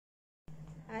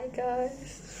Hi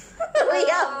guys. We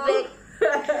are back.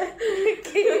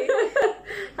 Okay.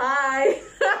 Hi.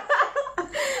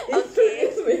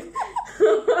 Okay.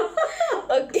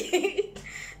 Okay.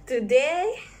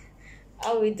 Today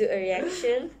I will do a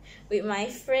reaction with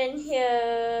my friend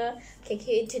here. Can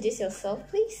you introduce yourself,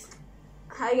 please?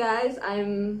 Hi guys,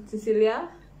 I'm Cecilia,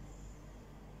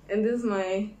 and this is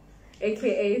my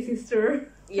AKA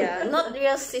sister. Yeah, not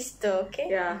real sister. Okay.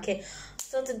 Yeah. Okay.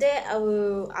 So today I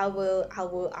will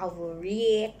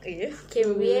react. Okay,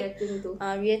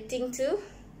 reacting to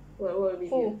What will be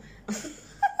who?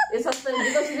 It's suspense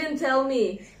because she didn't tell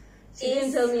me. She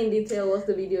didn't tell me in detail what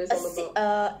the video is all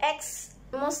about.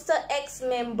 Monster X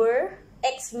member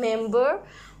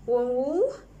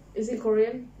Wonho. Is he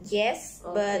Korean? Yes,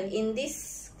 Okay. but in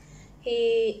this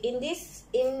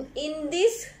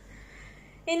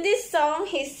song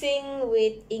he sing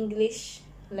with English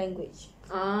language.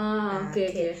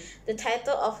 Okay. The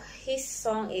title of his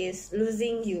song is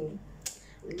Losing You.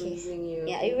 Okay. Losing You.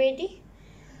 Yeah, are you ready?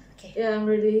 Okay. Yeah, I'm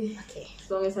ready. Okay. As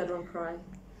long as I don't cry.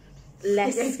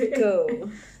 Let's go.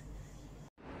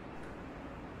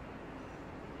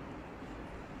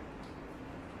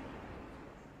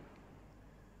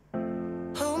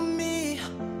 Hold me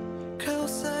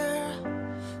closer,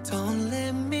 don't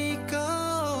let me go.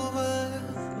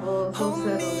 Oh, so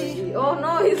sad already. Oh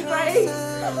no, he's crying.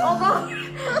 Oh god,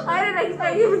 I didn't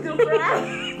expect him to cry.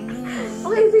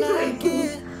 Why is he crying?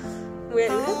 We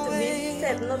have to be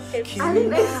sad, not happy.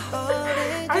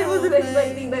 I wasn't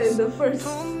expecting that in the first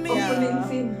opening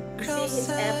scene. See his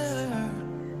abs.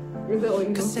 Is that what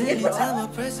you know? Every time I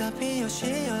press up in your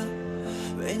shield,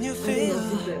 when you I think feel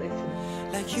I'll that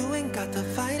actually. like you ain't got the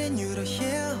fight and you to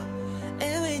heal,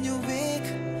 and when you're weak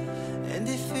and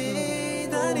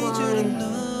defeat, I need you to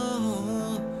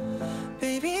know,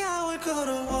 baby, I will go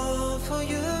to war for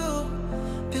you.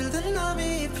 Build an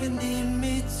army if you need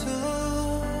me to.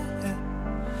 Yeah.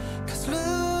 'Cause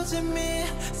losing me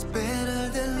is better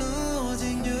than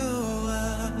losing you.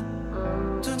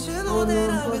 Don't you know that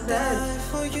I would die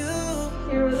for you?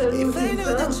 If I knew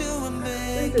that you would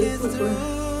make it through.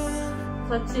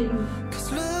 Touching. 'Cause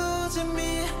losing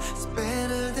me is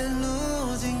better than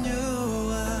losing you.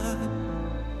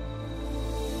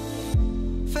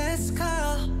 Fast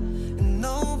car and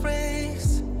no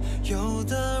brakes, you're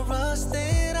the rush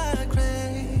that I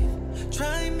crave.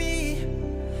 Try me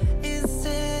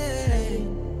insane.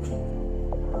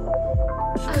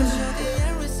 'Cause you're the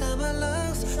air inside my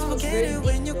lungs. Forget it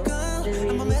when you come.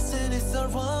 I'm a mess and it's all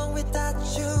wrong without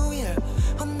you here.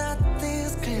 I'm not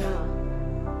this clear.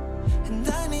 And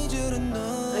I need you to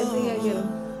know. I think I get him.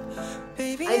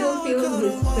 Baby, I don't feel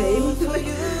his pain,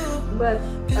 but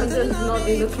I'm just not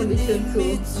in the condition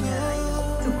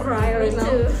to cry right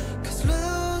now. Cause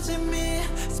losing me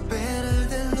is better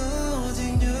than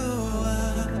losing you.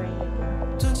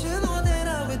 Don't you know that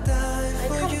I would die I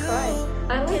for can't you? cry.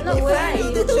 I like cannot the way cry.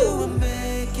 That you would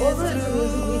make it although it's a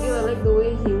music video, I like the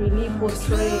way he really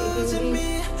portrays. losing me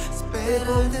is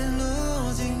better than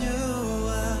losing you.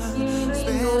 He really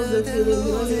knows the feeling. You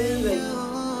know what I mean? Like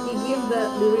he gives that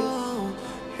lyrics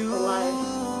alive.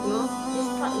 You know? This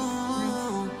part is nice.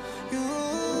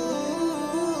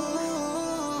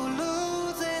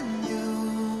 Losing you.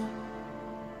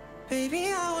 Baby,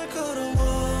 I will go to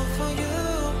war for you.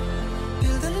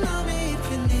 Build an army if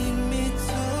you need me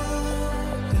to.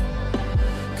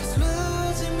 'Cause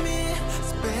losing me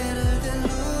is better than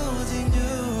losing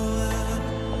you.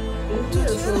 Is he a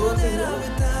solo singer?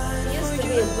 He used to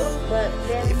be a group, but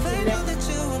then If I he know left that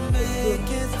you will his make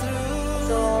group. it through.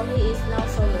 So he is now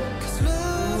solo. 'Cause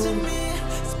losing me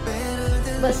is better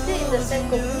than But still in the same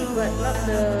company, but not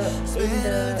in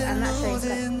the anak syarikat.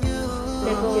 losing you.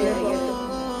 Label gitu.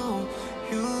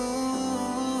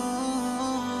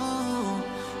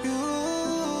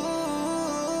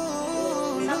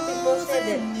 Some people say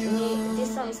that this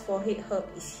song is for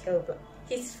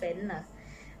his friend lah.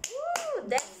 Woo,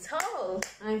 that's all.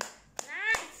 Nice.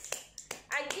 Nice.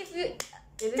 I give you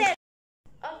Is 10.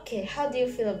 Okay, how do you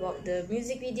feel about the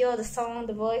music video, the song,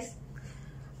 the voice?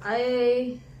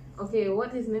 Okay,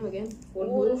 what's his name again?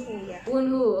 Wonho, yeah.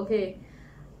 Wonho, okay.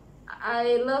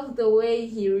 I love the way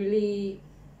he really.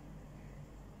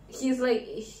 He's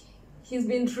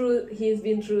been through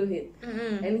it,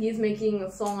 and he's making a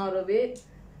song out of it,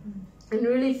 and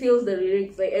really feels the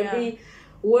lyrics. Like every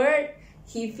word,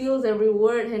 he feels every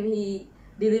word, and he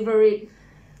deliver it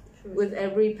with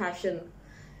every passion.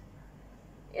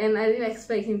 And I didn't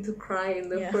expect him to cry in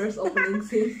the first opening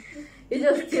scene. He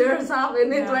just tears up,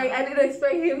 and it's like I didn't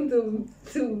expect him to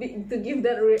give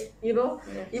that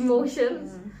emotion.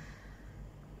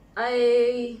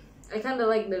 I kind of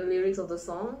like the lyrics of the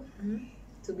song.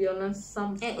 to be honest.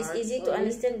 Some And it's parts easy to only.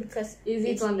 understand because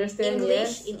Easy it's to understand.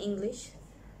 English Yes. in English.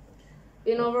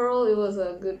 In overall, it was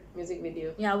a good music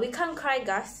video. Yeah, we can't cry,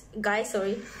 guys.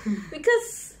 Sorry,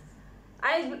 because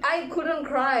I couldn't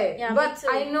cry. Yeah, me but too.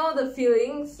 I know the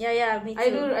feelings. yeah, me too.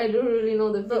 I do really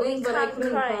know the But we feelings, but I can't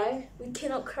couldn't cry. We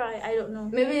cannot cry. I don't know.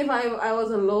 Maybe if I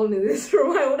was alone in this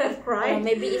room, I would have Or cried.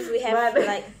 maybe if we have But-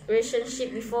 like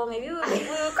relationship before, maybe we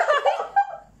will cry.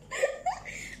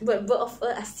 But both of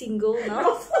us are single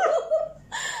now.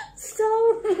 So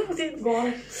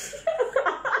God.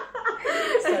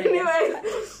 Sorry, Anyway,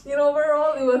 in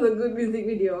overall, it was a good music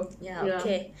video. yeah,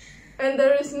 okay. And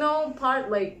there is no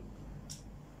part like,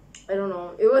 I don't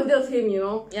know. It was just him, you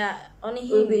know, Yeah, only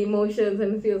with him. the emotions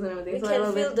and feels and everything. We So I can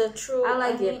love feel it. the true. I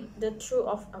like it. mean, the true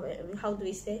of how do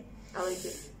we say I like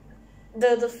it.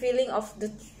 the feeling of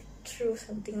the true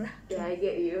something lah. Yeah, I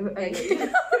get you. I get you.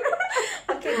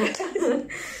 Okay, guys,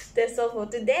 that's all for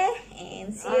today, and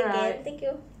see you Alright. again. Thank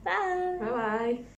you. Bye. Bye bye.